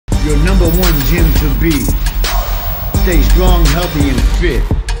your #1 gym to be. Stay strong, healthy and fit.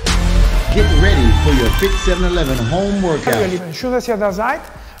 Get ready for your FITSEVENELEVEN home workout. Hallo ihr Lieben, schön, dass ihr da seid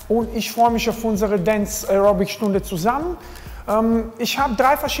und ich freue mich auf unsere Dance Aerobic Stunde zusammen. Ich habe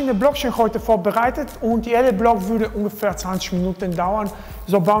 3 verschiedene Blockchen heute vorbereitet und jeder Block würde ungefähr 20 Minuten dauern.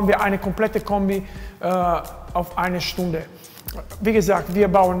 So bauen wir eine komplette Kombi auf eine Stunde. Wie gesagt, wir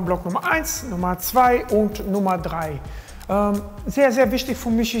bauen Block Nummer 1, Nummer 2 und Nummer 3. Sehr, sehr wichtig für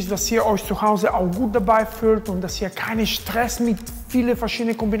mich ist, dass ihr euch zu Hause auch gut dabei fühlt und dass ihr keinen Stress mit vielen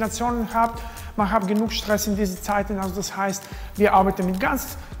verschiedenen Kombinationen habt. Man hat genug Stress in diesen Zeiten, also das heißt, wir arbeiten mit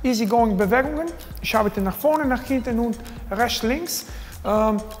ganz easygoing Bewegungen. Ich arbeite nach vorne, nach hinten und rechts, links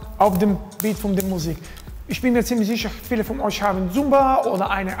auf dem Beat von der Musik. Ich bin mir ziemlich sicher, viele von euch haben Zumba oder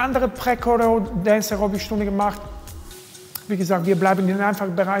eine andere Prä-Choreo-Dance Aerobic Stunde gemacht. Wie gesagt, wir bleiben in dem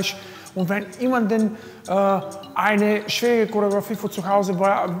einfachen Bereich. Und wenn jemand eine schwere Choreografie für zu Hause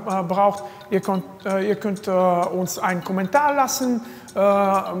braucht, ihr könnt uns einen Kommentar lassen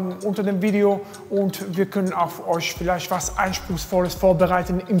unter dem Video und wir können auf euch vielleicht was Anspruchsvolles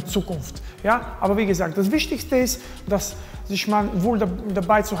vorbereiten in Zukunft. Ja? Aber wie gesagt, das Wichtigste ist, dass sich man wohl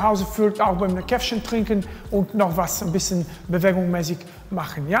dabei zu Hause fühlt, auch beim Käffchen trinken und noch was ein bisschen bewegungsmäßig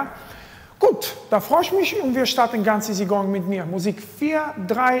machen. Ja? Gut, da freue ich mich und wir starten ganz easy going mit mir. Musik 4,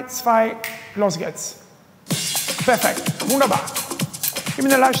 3, 2, los geht's. Perfekt, wunderbar. Gib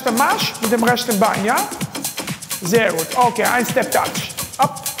mir einen leichten Marsch mit dem rechten Bein, ja? Sehr gut, okay, ein Step Touch.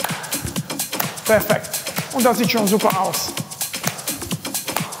 Up. Perfekt. Und das sieht schon super aus.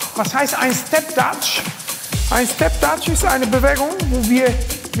 Was heißt ein Step Touch? Ein Step Touch ist eine Bewegung, wo wir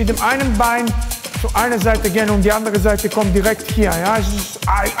mit dem einen Bein zu einer Seite gehen und die andere Seite kommt direkt hier. Ja? Es ist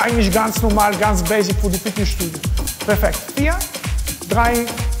eigentlich ganz normal, ganz basic für die Fitnessstudio. Perfekt. 4, 3,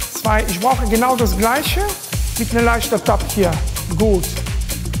 2. Ich brauche genau das Gleiche mit einer leichten Tap hier. Gut.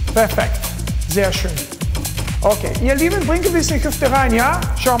 Perfekt. Sehr schön. Okay. Ihr Lieben, bringt ein bisschen Hüfte rein, ja?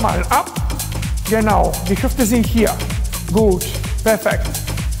 Schau mal. Ab. Genau. Die Hüfte sind hier. Gut. Perfekt.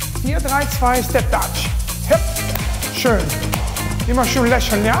 4, 3, 2. Step Touch. Hüp. Schön. Immer schön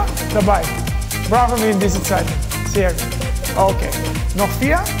lächeln, ja? Dabei. Brauchen wir in dieser Zeit. Sehr gut. Okay. Noch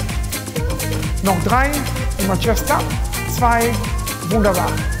 4. Noch 3. Immer Chest up. 2.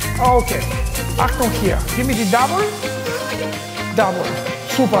 Wunderbar. Okay. Achtung hier. Gib mir die Double. Double.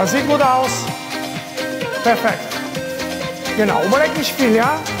 Super. Sieht gut aus. Perfekt. Genau. Überlegt nicht viel,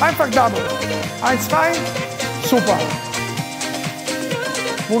 ja? Einfach Double. 1, 2. Super.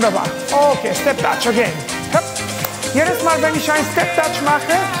 Wunderbar. Okay. Step Touch again. Hup. Jedes Mal, wenn ich einen Step Touch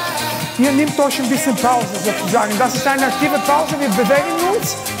mache, ihr nehmt euch ein bisschen Pause sozusagen. Das ist eine aktive Pause, wir bewegen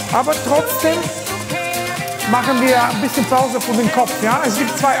uns, aber trotzdem machen wir ein bisschen Pause für den Kopf. Ja? Es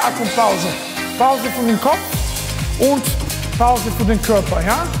gibt 2 Arten Pause. Pause für den Kopf und Pause für den Körper.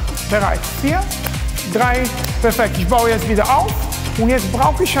 Ja? Bereit. 4, 3, perfekt. Ich baue jetzt wieder auf und jetzt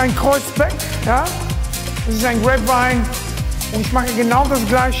brauche ich ein Kreuzbeck. Ja? Das ist ein Grapevine und ich mache genau das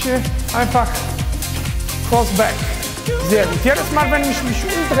Gleiche, einfach Crossback. Sehr gut. Jedes Mal, wenn ich mich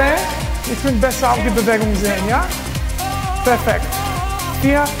umdrehe, ihr könnt besser auch die Bewegung sehen, ja? Perfekt.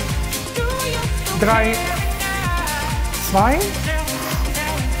 4, 3, 2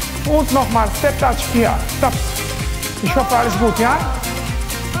 und nochmal Step Touch 4. Tap. Ich hoffe, alles gut, ja?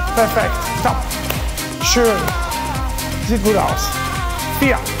 Perfekt. Tap. Schön. Sieht gut aus.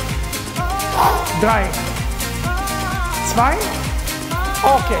 4, 3, 2.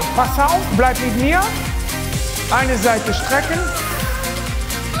 Okay, pass auf, bleib mit mir. Eine Seite strecken.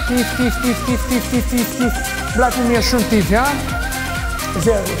 Tief, tief, tief, tief, tief, tief, tief, tief. Bleibt mit mir schön tief, ja?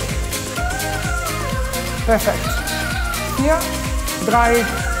 Sehr gut. Perfekt. 4, 3,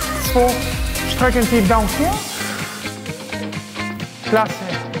 2. Strecken tief down hier. Klasse.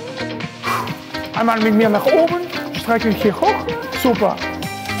 Einmal mit mir nach oben. Strecken hier hoch. Super.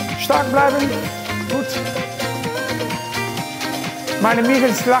 Stark bleiben. Gut. Meine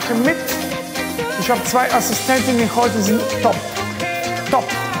Mädels lachen mit. Ich habe 2 Assistentinnen, heute sind top. Top.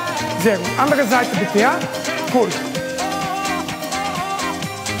 Sehr gut. Andere Seite bitte, ja? Cool.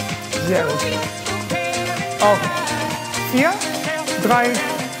 Sehr gut. Okay. 4, 3,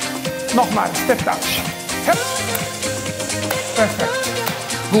 nochmal. Step Touch. Hep. Perfekt.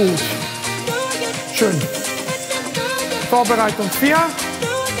 Gut. Schön. Vorbereitung 4,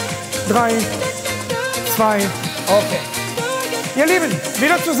 3, 2, okay. Ihr Lieben,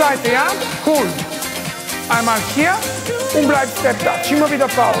 wieder zur Seite, ja? Cool. Einmal hier und bleibt Step Touch. Immer wieder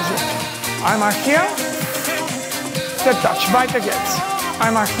Pause. Einmal hier. Step Touch. Weiter geht's.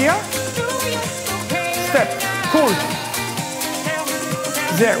 Einmal hier. Step. Cool.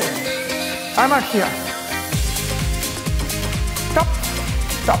 Sehr gut. Einmal hier. Top.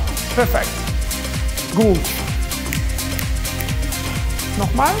 Stopp. Perfekt. Gut.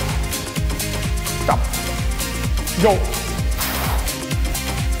 Nochmal. Stopp. Go.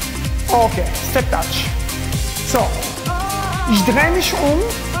 Okay, Step Touch. So, ich drehe mich um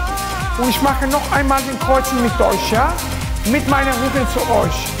und ich mache noch einmal den Kreuzen mit euch, ja? Mit meinem Rücken zu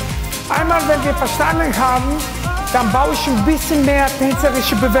euch. Einmal, wenn wir verstanden haben, dann baue ich ein bisschen mehr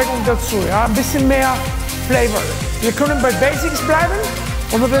tänzerische Bewegung dazu, ja? Ein bisschen mehr Flavor. Wir können bei Basics bleiben,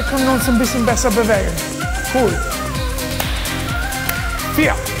 oder wir können uns ein bisschen besser bewegen. Cool.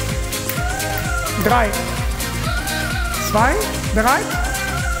 4, 3, 2, bereit?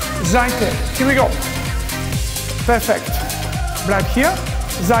 Seite. Here we go. Perfekt. Bleib hier.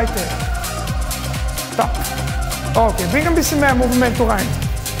 Seite. Tap. Okay, bring ein bisschen mehr Movimento rein.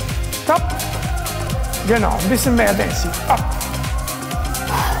 Tap. Genau, ein bisschen mehr Dancing. Up.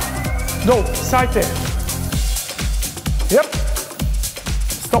 Go. Seite. Yep.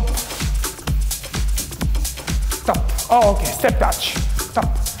 Stop. Tap. Oh, okay. Step Touch. Tap.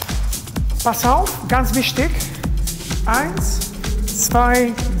 Pass auf, ganz wichtig. 1,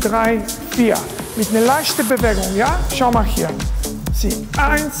 2, 3, 4. Mit einer leichten Bewegung, ja? Schau mal hier. Sieh.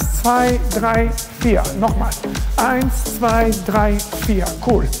 1, 2, 3, 4. Nochmal. 1, 2, 3, 4.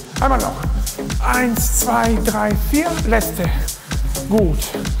 Cool. Einmal noch. 1, 2, 3, 4. Letzte. Gut.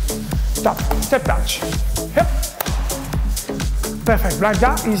 Tap. Step Touch. Yep. Perfekt. Bleib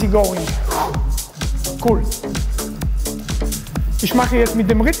da. Easy going. Cool. Ich mache jetzt mit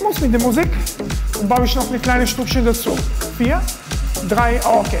dem Rhythmus, mit der Musik und baue ich noch ein kleines Stückchen dazu. 4, 3,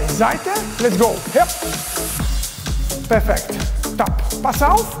 okay. Seite, let's go. Yep. Perfekt. Tap. Pass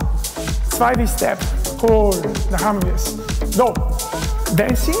auf. 2 V-Step. Cool. Da haben wir es. Go.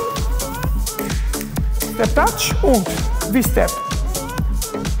 Dancing. Step Touch und V-Step.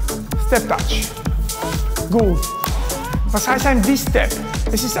 Step Touch. Gut. Was heißt ein V-Step?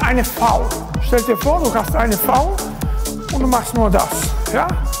 Es ist eine V. Stell dir vor, du hast eine V und du machst nur das. Ja?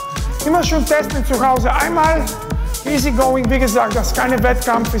 Immer schön testen zu Hause. Einmal easy going. Wie gesagt, das ist kein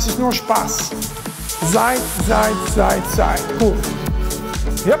Wettkampf, es ist nur Spaß. Seit. Cool.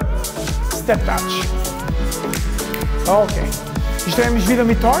 Yep. Step Touch. Okay. Ich drehe mich wieder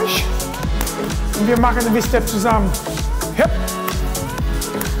mit euch und wir machen den V-Step zusammen. Yep.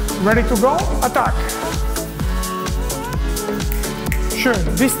 Ready to go? Attack.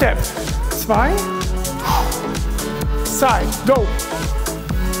 Schön. V-Step. 2. Side. Go.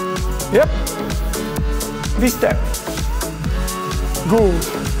 Yep. V-Step. Gut.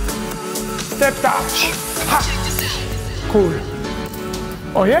 Step Touch. Ha. Cool.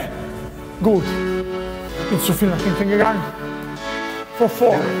 Oh yeah? Gut. Bin zu viel nach hinten gegangen.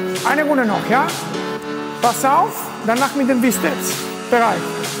 Vor. Eine Runde noch, ja? Pass auf. Danach mit den V-Steps. Bereit.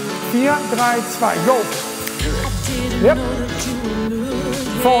 4, 3, 2. Go. Yep.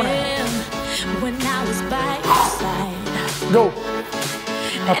 Vorne. Go.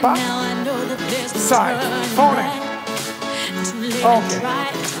 Papa. Side. Vorne. Okay.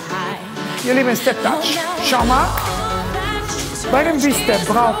 Ihr Lieben, Step Touch. Schau mal. Bei dem V-Step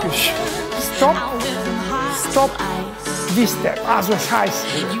brauche ich Stop, Stop, V-Step. Also es heißt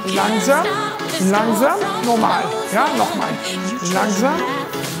langsam, langsam, normal. Ja, nochmal. Langsam,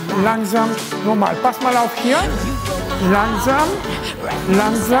 langsam, normal. Pass mal auf hier. Langsam,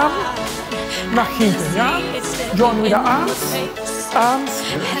 langsam, nach hinten. Ja? John wieder Arms, Arms,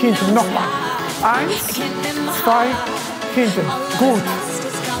 hinten. Nochmal. 1, 2, hinten. Gut.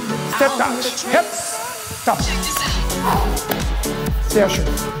 Step Touch. Hep. Tap. Sehr schön.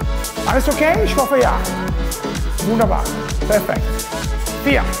 Alles okay? Ich hoffe ja. Wunderbar. Perfekt.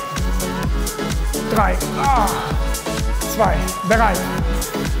 4, 3, 2, bereit.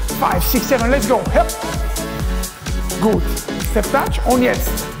 5, 6, 7, let's go. Hep. Gut. Step Touch. Und jetzt.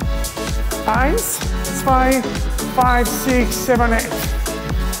 1, 2, 5, 6, 7, 8.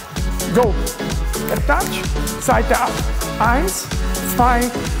 Go. Step Touch. Seite ab. 1, 2,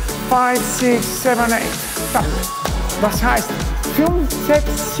 5, 6, 7, 8. Tap. Das heißt 5, 6,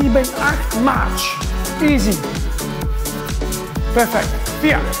 7, 8 March. Easy. Perfekt.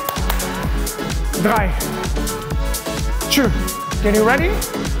 4, 3, 2. Get you ready?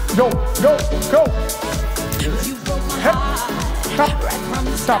 Go, go, go. Hep. Tap,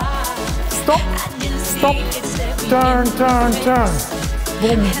 tap. Stop, stop. Turn, turn, turn.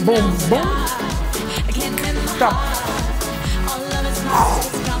 Boom, boom, boom. Tap.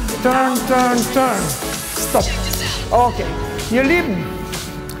 Turn, turn, turn. Stop. Okay. Ihr Lieben,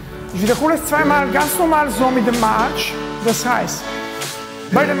 ich wiederhole es zweimal ganz normal so mit dem March. Das heißt,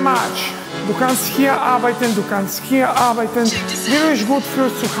 bei dem March, du kannst hier arbeiten, du kannst hier arbeiten, wie du dich gut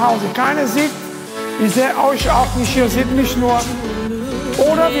fühlst zu Hause. Keiner sieht, ich sehe euch auch nicht, ihr seht mich nur.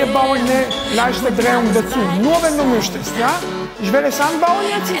 Oder wir bauen eine leichte Drehung dazu, nur wenn du möchtest. Ja? Ich werde es anbauen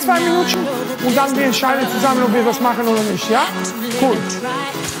jetzt in 2 Minuten und dann wir entscheiden zusammen, ob wir das machen oder nicht. Ja? Cool.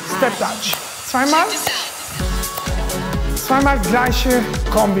 Step Touch. Zweimal gleiche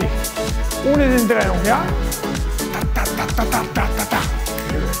Kombi. Ohne den Drehung, ja?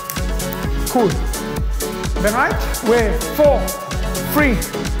 Cool. Bereit? 4, 3,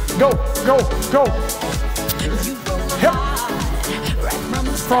 go, go, go. Hip.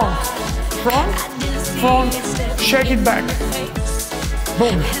 Front, front, front, shake it back.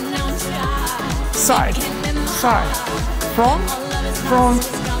 Boom. Side, side. Front, front,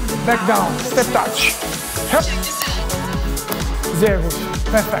 back down. Step touch. Hip. Sehr gut.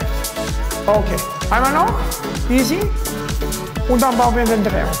 Perfekt. Okay. Einmal noch. Easy. Und dann bauen wir den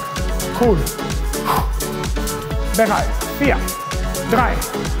Drehung. Cool. Bereit. 4, 3.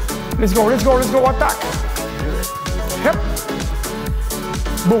 Let's go, let's go, let's go. Attack. Hip.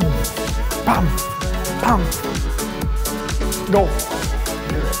 Boom. Pam. Pam. Go.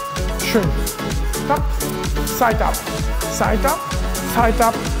 Schön. Tap. Side up. Side up. Side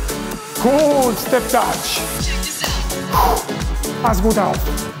up. Gut. Step touch. Pass gut auf.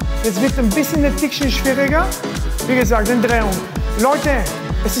 Jetzt wird ein bisschen ein Tickchen schwieriger. Wie gesagt, in Drehung. Leute,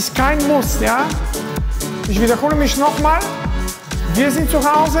 es ist kein Muss, ja? Ich wiederhole mich nochmal. Wir sind zu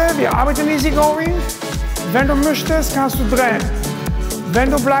Hause, wir arbeiten easy going. Wenn du möchtest, kannst du drehen. Wenn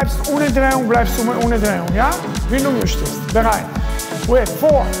du bleibst ohne Drehung, bleibst du ohne Drehung, ja? Wie du möchtest. Bereit. 4,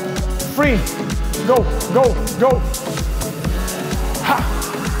 3, go, go, go. Ha.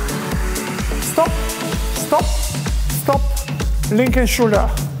 Stop, stop, stop. Linken Schulter.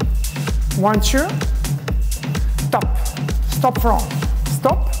 1, 2. Tap. Stop front.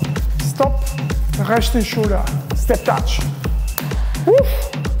 Stop. Stop. Rechten Schulter. Step touch.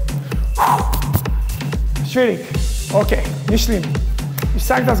 Schwierig. Okay, nicht schlimm. Ich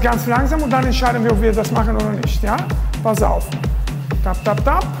zeige das ganz langsam und dann entscheiden wir, ob wir das machen oder nicht. Ja? Pass auf. Tap, tap,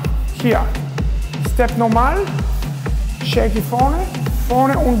 tap. Hier. Step normal. Shake vorne.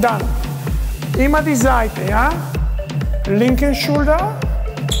 Vorne und dann. Immer die Seite, ja? Linken Schulter.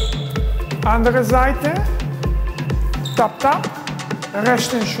 Andere Seite. Tap, tap.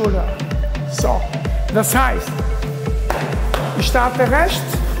 Rechten Schulter. So. Das heißt, ich starte rechts,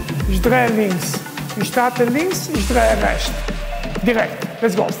 ich drehe links. Ich starte links, ich drehe rechts. Direkt.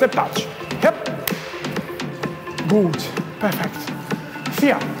 Let's go. Step touch. Hip. Gut. Perfekt.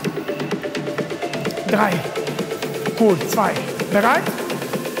 4. 3. Cool. 2. Bereit?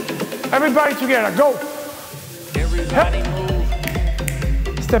 Everybody together. Go. Hip.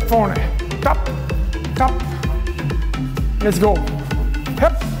 Step vorne. Tap. Tap. Let's go.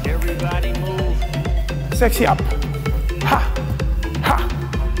 Hip. Sexy up. Ha. Ha.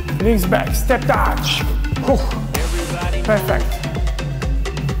 Links back. Step touch. Hoch. Perfekt.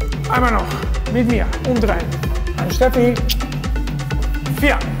 Einmal noch. Mit mir. Umdrehen. Ein Steffi.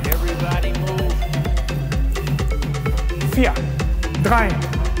 4. 4. 3.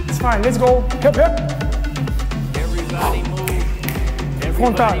 2. Let's go. Hip, hip.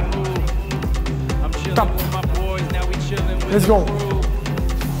 Frontal. Tap. Let's go.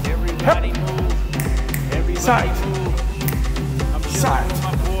 Hip. Side. Side.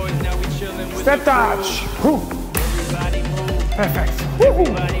 Step touch. Perfekt.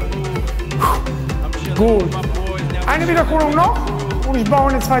 Gut. Eine Wiederholung noch und ich baue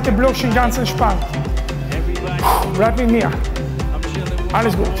eine zweite Blockchen ganz entspannt. Bleib mit mir.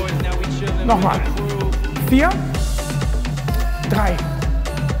 Alles gut. Nochmal. 4. 3.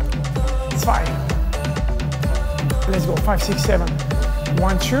 2. Let's go. 5, 6, 7.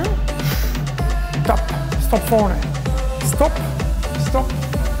 1, 2. Tap. Stop vorne. Stop. Stop.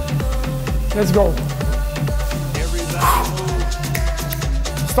 Let's go.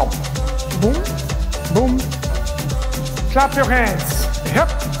 Stop. Boom. Boom. Clap your hands. Yep.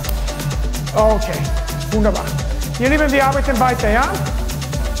 Okay. Wunderbar. Ihr Lieben, wir arbeiten weiter, ja?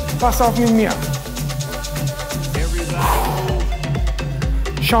 Pass auf mit mir.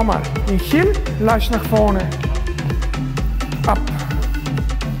 Schau mal. Ich heel leicht nach vorne. Ab.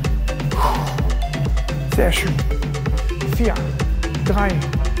 Sehr schön. 4, 3,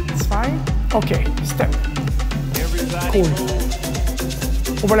 2. Okay. Step. Cool.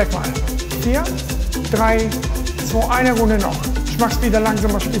 Überleg mal. 4, 3, 2, eine Runde noch. Ich mach's wieder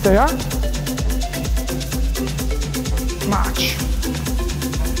langsamer später, ja? March.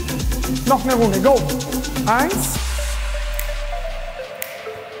 Noch eine Runde, go. 1.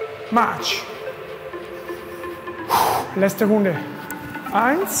 March. Letzte Runde.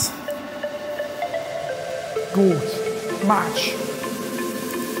 1. Gut. March.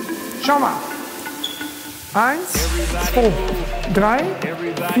 Schau mal. 1, 2, 3,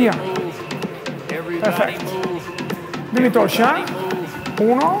 4. Perfekt. Dimmi dolce, ja? 1,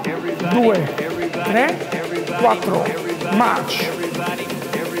 2, 3, 4. March.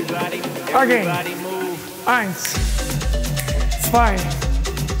 Again. 1, 2.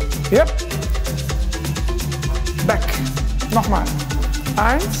 Yep. Back. Nochmal.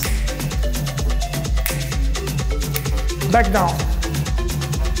 1. Back down.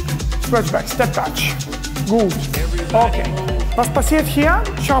 Stretch back. Step touch. Gut. Okay. Was passiert hier?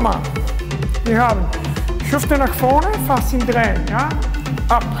 Schau mal. Wir haben Hüfte nach vorne, fast im Drehen. Ja?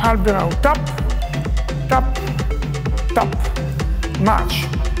 Ab, halb genau. Tap, tap, tap. March.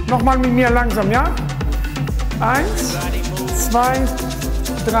 Nochmal mit mir langsam, ja? 1, 2,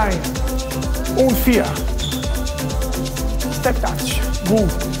 3 und 4. Step touch. Gut.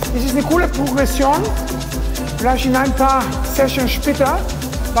 Das ist eine coole Progression. Vielleicht in ein paar Sessions später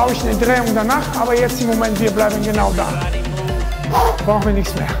baue ich eine Drehung danach, aber jetzt im Moment, wir bleiben genau da. Brauchen wir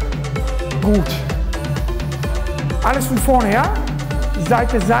nichts mehr. Gut. Alles von vorne, ja?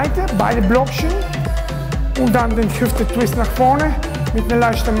 Seite, Seite, beide Blockchen und dann den Hüfte-Twist nach vorne mit einer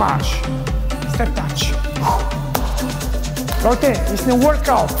leichten Marsch. Step touch. Leute, ist ein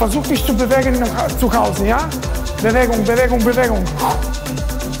Workout. Versucht dich zu bewegen zu Hause, ja? Bewegung, Bewegung, Bewegung.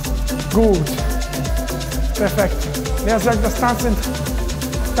 Gut. Perfekt. Wer sagt, das Tanzen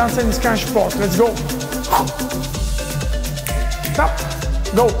ist kein Sport? Let's go. Tap.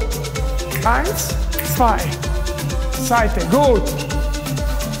 Go. 1, 2. Seite. Gut.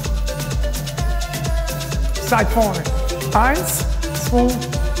 Seite vorne. 1, 2.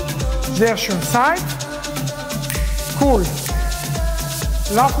 Sehr schön. Seite. Cool.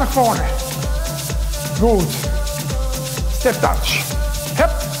 Lauf nach vorne. Gut. Step touch.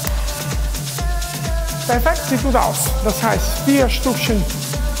 Hep. Perfekt, sieht gut aus. Das heißt, 4 Stückchen,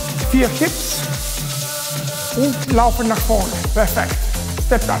 4 Hips und laufen nach vorne. Perfekt.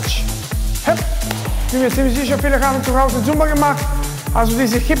 Step touch. Hep. Ich bin mir ziemlich sicher, viele haben zu Hause Zumba gemacht. Also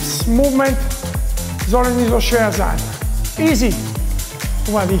diese Hips-Movement sollen nicht so schwer sein. Easy.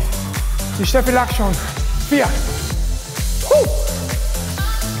 Guck mal, die Steffi lacht schon. 4.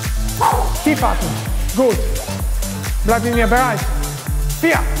 Tief atmen. Gut. Bleib mit mir bereit.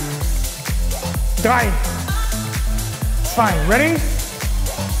 4. 3. 2. Ready?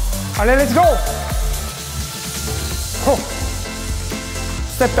 Alle, let's go. Hoch.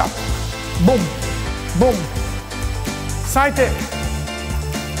 Step up. Boom. Boom. Seite.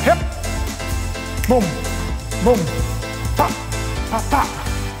 Hip. Boom. Boom. Pa. Pa. Pa.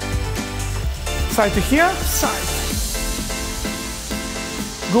 Seite hier. Seite.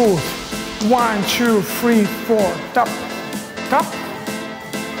 Gut. 1, 2, 3, 4. Tap. Tap.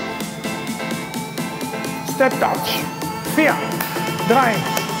 Step touch. 4. 3.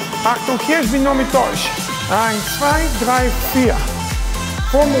 Achtung, hier, ich bin noch mit euch. 1, 2, 3, 4.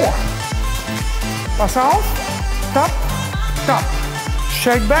 4 more. Pass auf. Tap. Tap.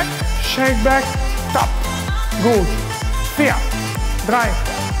 Shake back. Shake back. Tap. Gut. 4. 3.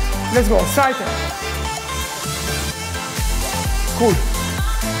 Let's go. Seite. Cool.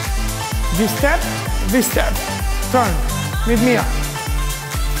 This step, turn, mit mir.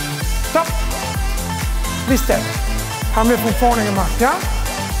 Stop, this step. Haben wir von vorne gemacht, ja?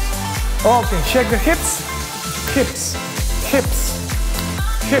 Okay, shake the hips, hips, hips,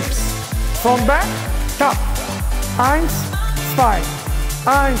 hips. From back, tap. 1, 2,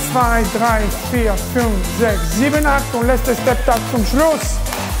 1, 2, 3, 4, 5, 6, 7, 8 und letzter Step Tap zum Schluss.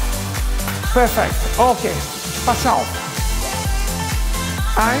 Perfekt, okay, pass auf.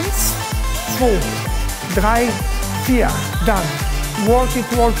 1, 2, 3, 4, dann work it,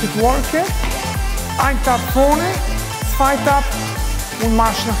 work it, work it. Ein Tap vorne, 2 Tap und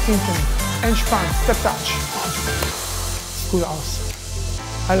Marsch nach hinten. Entspannt, Step Touch. Sieht gut aus.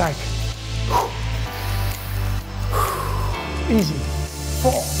 I like. Easy.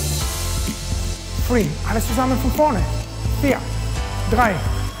 4, 3, alles zusammen von vorne. 4, 3,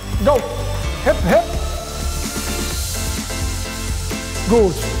 go. Hip, hip.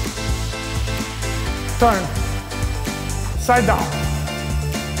 Gut. Turn. Side down.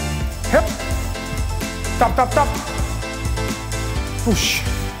 Hip. Tap, tap, tap. Push.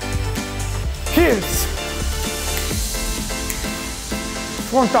 Heels.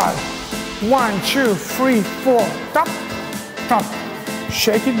 Frontal. 1, 2, 3, 4. Tap. Tap.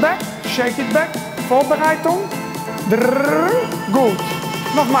 Shake it back. Shake it back. Vorbereitung. Drrr. Gut.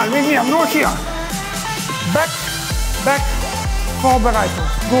 Nochmal mit mir. Nur hier. Back. Back. Vorbereitung.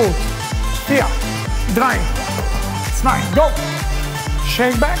 Gut. 4, 3, 2, go.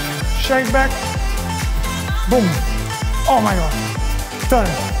 Shake back. Shake back. Boom. Oh mein Gott. Turn.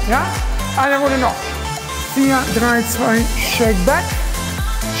 Ja? Eine wurde noch. 4, 3, 2, Shake Back.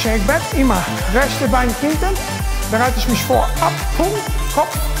 Shake Back, immer rechte Bein hinten. Bereite ich mich vor. Ab, Punkt,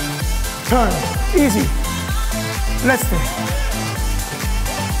 Kopf, Turn. Easy. Letzte.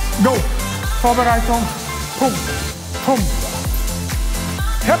 Go. Vorbereitung. Punkt, Punkt.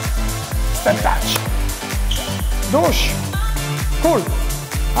 Hip. Step Touch. Durch. Cool.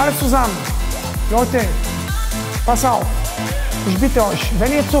 Alles zusammen. Leute, pass auf. Ich bitte euch,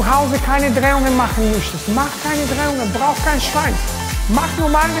 wenn ihr zu Hause keine Drehungen machen möchtet, macht keine Drehungen, braucht kein Schwein. Macht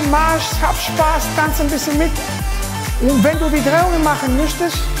normal den Marsch, hab Spaß, tanzt ein bisschen mit. Und wenn du die Drehungen machen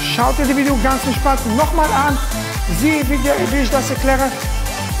möchtest, schaut dir die Video ganz entspannt nochmal an, sieh, wie ich das erkläre.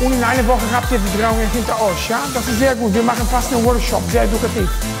 Und in einer Woche habt ihr die Drehungen hinter euch. Ja? Das ist sehr gut. Wir machen fast einen Workshop, sehr edukativ.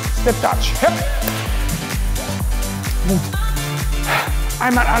 Step Touch. Hip. Gut.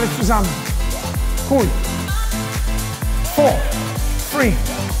 Einmal alle zusammen. Cool. 4, 3,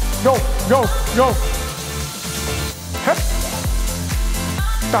 go, go, go. Hip.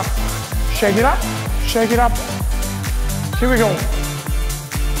 Stop. Shake it up. Shake it up. Here we go.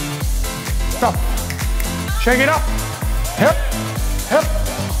 Stop. Shake it up. Hip. Hip.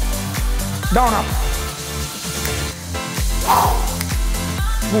 Down up.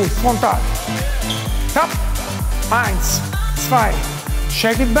 Gut, frontal. Tap. 1, 2.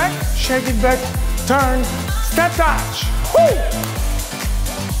 Shake it back, turn, step touch.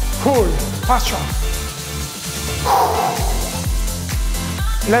 Cool, passt schon.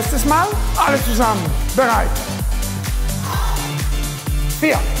 Letztes Mal, alle zusammen, bereit.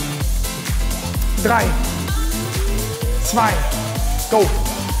 4, 3, 2, go.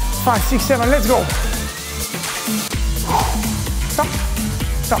 5, 6, 7, let's go. Stop,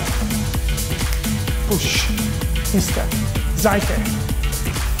 stop. Push, Step, Seite.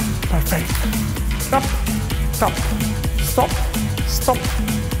 Perfekt. Stop, stop, stop, stop.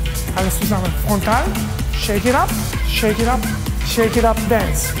 Alles zusammen. Frontal. Shake it up, shake it up, shake it up.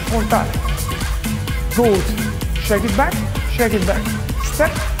 Dance. Frontal. Gut. Shake it back, shake it back.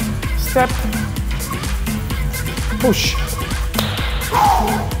 Step, step. Push.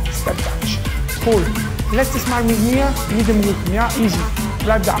 Step touch. Cool. Letztes Mal mit mir, mit dem Rücken. Ja, easy.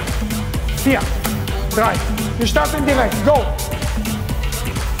 Bleib da. 4, 3. Wir starten direkt. Go.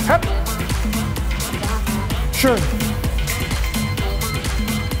 Hep. Schön.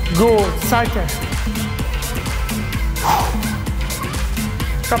 Gut. Seite.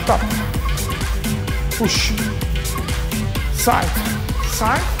 Tap, tap. Push. Side.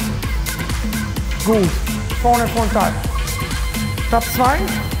 Side. Gut. Vorne frontal. Tap 2.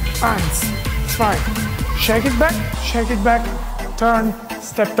 1, 2. Shake it back. Turn.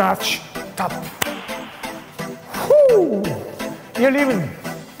 Step touch. Tap. Ihr Lieben,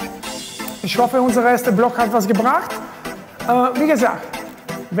 ich hoffe, unser erster Block hat was gebracht. Wie gesagt,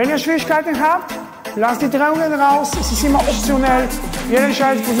 wenn ihr Schwierigkeiten habt, lasst die Drehungen raus. Es ist immer optionell. Jeder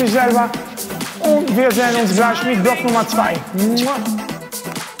entscheidet für sich selber. Und wir sehen uns gleich mit Block Nummer 2.